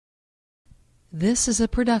This is a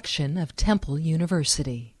production of Temple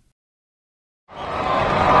University.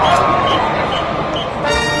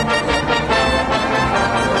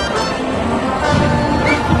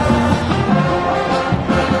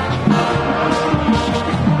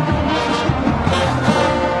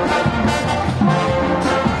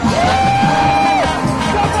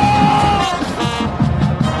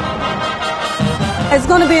 It's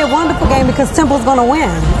going to be a wonderful game because Temple's going to win.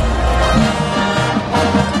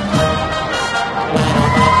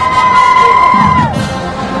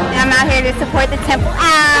 I'm out here to support the Temple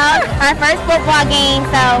out. Our first football game,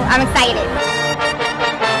 so I'm excited.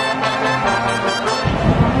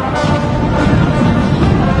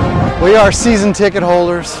 We are season ticket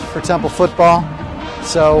holders for Temple football,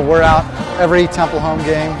 so we're out every Temple home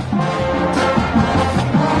game.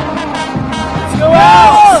 Let's go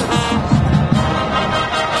out!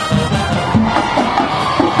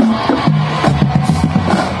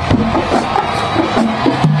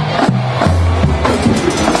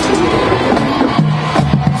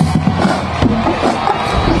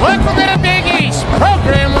 Welcome to the Big East.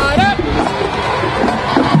 Program line up.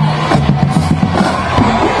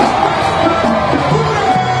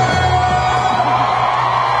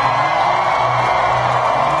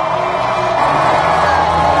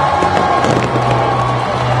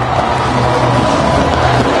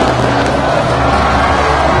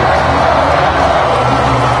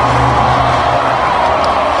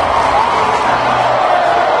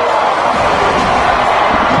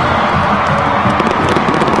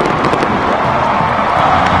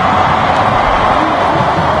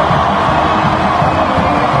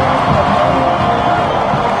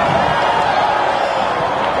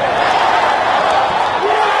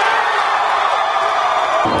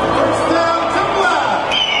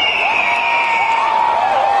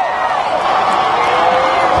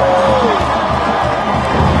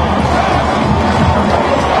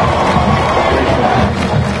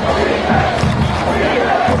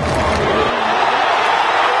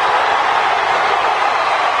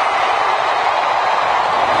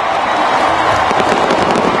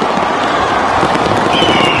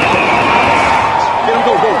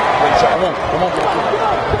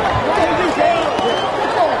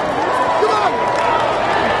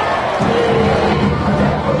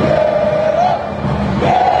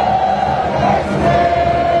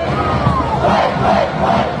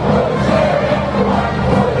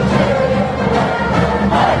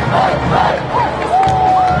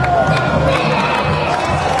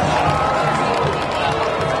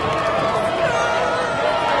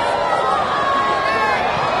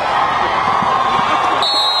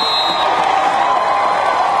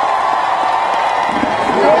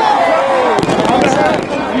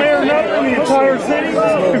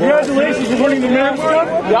 Congratulations for winning the Mayor's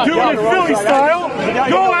Cup. Do it in Philly style.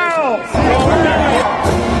 Go